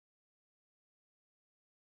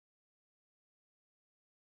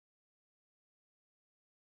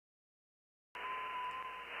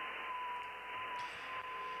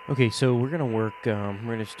Okay, so we're gonna work. We're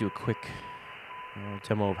gonna just do a quick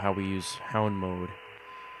demo of how we use Hound mode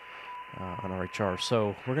on RHR.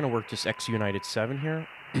 So we're gonna work this X United 7 here.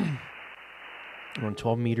 We're on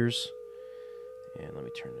 12 meters, and let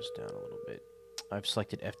me turn this down a little bit. I've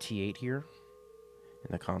selected FT8 here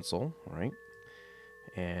in the console, right?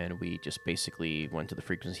 And we just basically went to the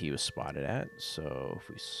frequency he was spotted at. So if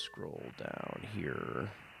we scroll down here.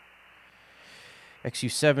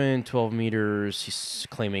 XU7, 12 meters, he's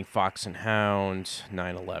claiming Fox and Hound,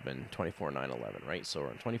 911, 24-911, right? So we're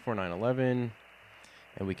on 24-911,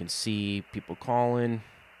 and we can see people calling.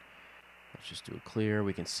 Let's just do a clear.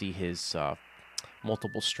 We can see his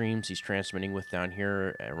multiple streams he's transmitting with down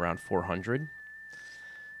here at around 400.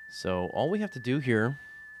 So all we have to do here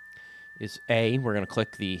is we're going to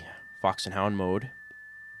click the Fox and Hound mode,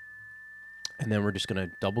 and then we're just going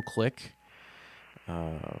to double click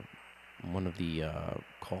one of the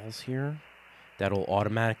calls here. That'll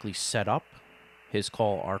automatically set up his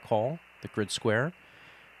call, our call, the grid square.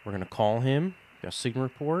 We're going to call him, got a signal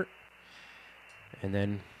report, and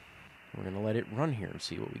then we're going to let it run here and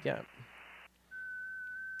see what we get.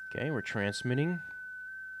 Okay, we're transmitting.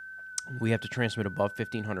 We have to transmit above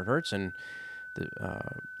 1500 hertz, and the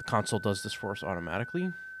console does this for us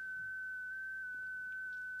automatically.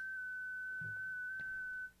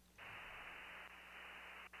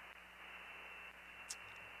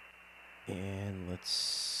 And let's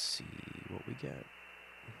see what we get.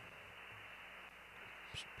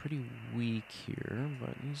 It's pretty weak here,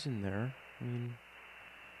 but he's in there. I mean,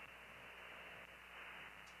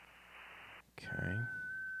 okay.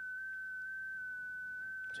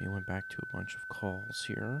 So he went back to a bunch of calls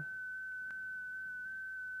here.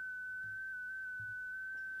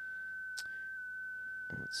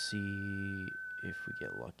 And let's see if we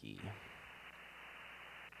get lucky.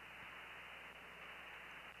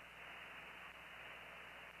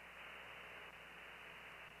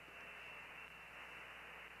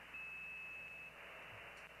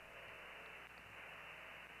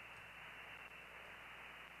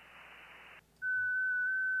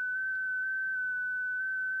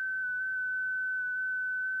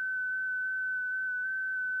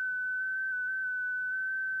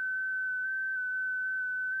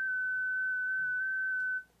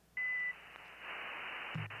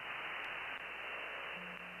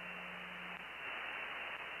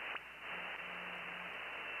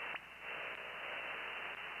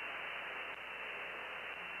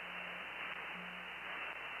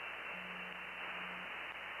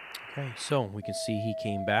 Okay, so we can see he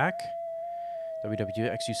came back,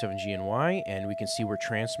 WW XU7GNY, and we can see we're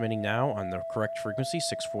transmitting now on the correct frequency,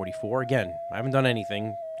 644. Again, I haven't done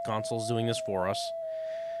anything. The console's doing this for us.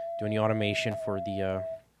 Doing the automation for the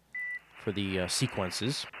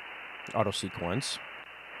sequences, auto sequence.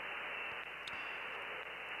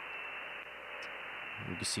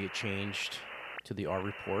 You can see it changed to the R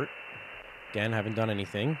report. Again, haven't done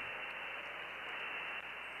anything.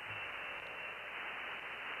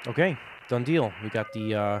 Okay, done deal. We got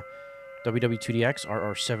the WW2DX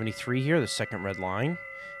RR73 here, the second red line.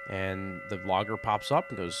 And the logger pops up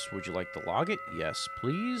and goes, would you like to log it? Yes,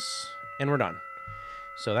 please. And we're done.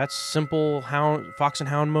 So that's simple Fox and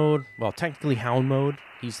Hound mode. Well, technically Hound mode.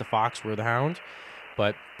 He's the Fox, we're the Hound.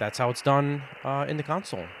 But that's how it's done in the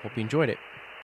console. Hope you enjoyed it.